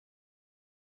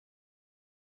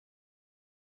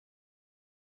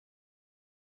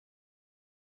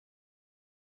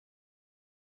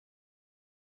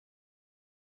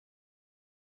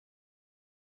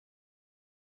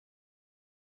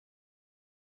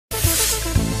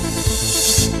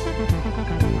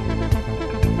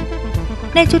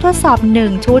ในชุดทดสอบ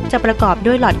1ชุดจะประกอบ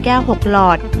ด้วยหลอดแก้ว6หล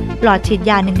อดหลอดฉีด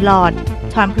ยา1หลอด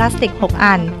ช้อนพลาสติก6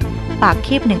อันปาก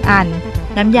คีบ1อัน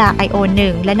น้ำยาไอโอ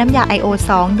1และน้ำยาไอโอ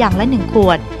2อย่างละ1ข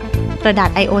วดกระดาษ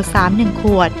ไอโอ3 1ข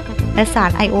วดและสา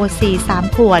รไอโอ4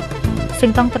 3ขวดซึ่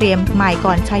งต้องเตรียมใหม่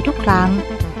ก่อนใช้ทุกครั้ง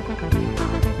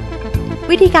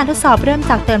วิธีการทดสอบเริ่ม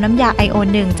จากเติมน้ำยาไอโอ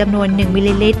1จำนวน1มิล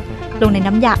ลิลิตรลงใน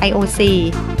น้ำยาไอโอ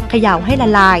4เขย่าให้ละ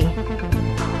ลาย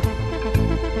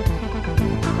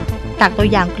ตักตัว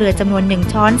อย่างเกลือจำนวน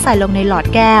1ช้อนใส่ลงในหลอด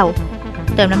แก้ว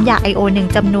เติมน้ำยาไอโอ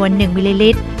1จำนวน1มิลลิ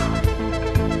ลิตร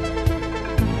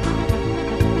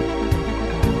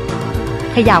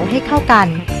เขย่าให้เข้ากัน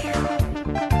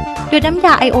หยดน้ำย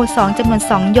าไอโอ2จำนวน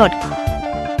2หยด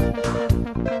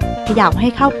เขย่าให้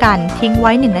เข้ากันทิ้งไ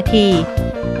ว้1นาที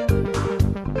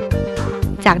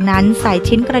จากนั้นใส่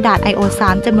ชิ้นกระดาษไอโอ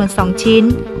3จำนวน2ชิ้น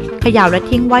เขย่าและ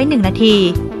ทิ้งไว้1นาที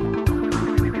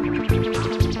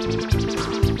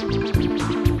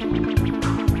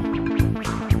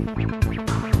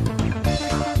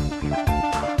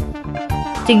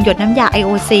จึงหยดน้ำยาไอโอ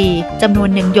4จำนวน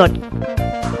1หยด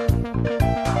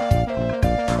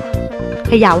เ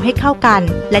ขย่าให้เข้ากัน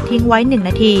และทิ้งไว้1น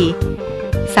าที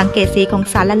สังเกตสีของ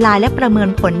สารละลายและประเมิน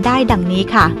ผลได้ดังนี้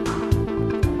ค่ะ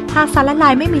หากสารละลา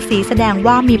ยไม่มีสีแสดง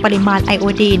ว่ามีปริมาณไอโอ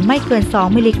ดีนไม่เกิน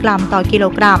2มิลลิกรัมต่อกิโล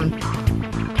กรัม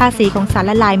ถ้าสีของสาร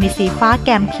ละลายมีสีฟ้าแก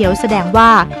มเขียวแสดงว่า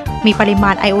มีปริม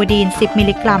าณไอโอดีน10มิล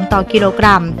ลิกรัมต่อกิโลก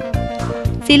รัม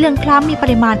สีเหลืองคล้ำมีป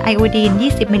ริมาณไอโอดีน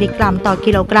20มิลลิกรัมต่อ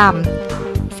กิโลกรัม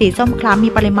สีส้มคล้ำมี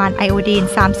ปริมาณไอโอดีน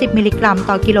30มิลลิกรัม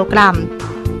ต่อกิโลกรัม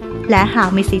และหาก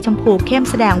มีสีชมพูเข้ม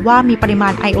แสดงว่ามีปริมา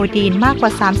ณไอโอดีนมากกว่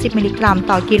า30มิลลิกรัม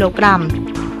ต่อกิโลกรัม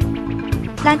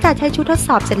หลังจากใช้ชุดทดส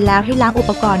อบเสร็จแล้วให้ล้างอุ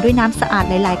ปกรณ์ด้วยน้ำสะอาด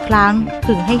หลายๆครั้ง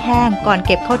ผึ่งให้แห้งก่อนเ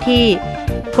ก็บเข้าที่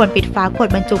ควรปิดฝาขวด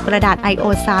บรรจุกระดาษไอโอ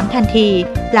3ทันที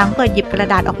หลังเปิดหยิบกระ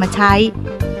ดาษออกมาใช้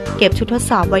เก็บชุดทด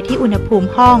สอบไว้ที่อุณหภูมิ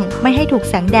ห้องไม่ให้ถูก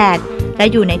แสงแดดและ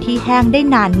อยู่ในที่แห้งได้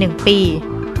นาน1 ปี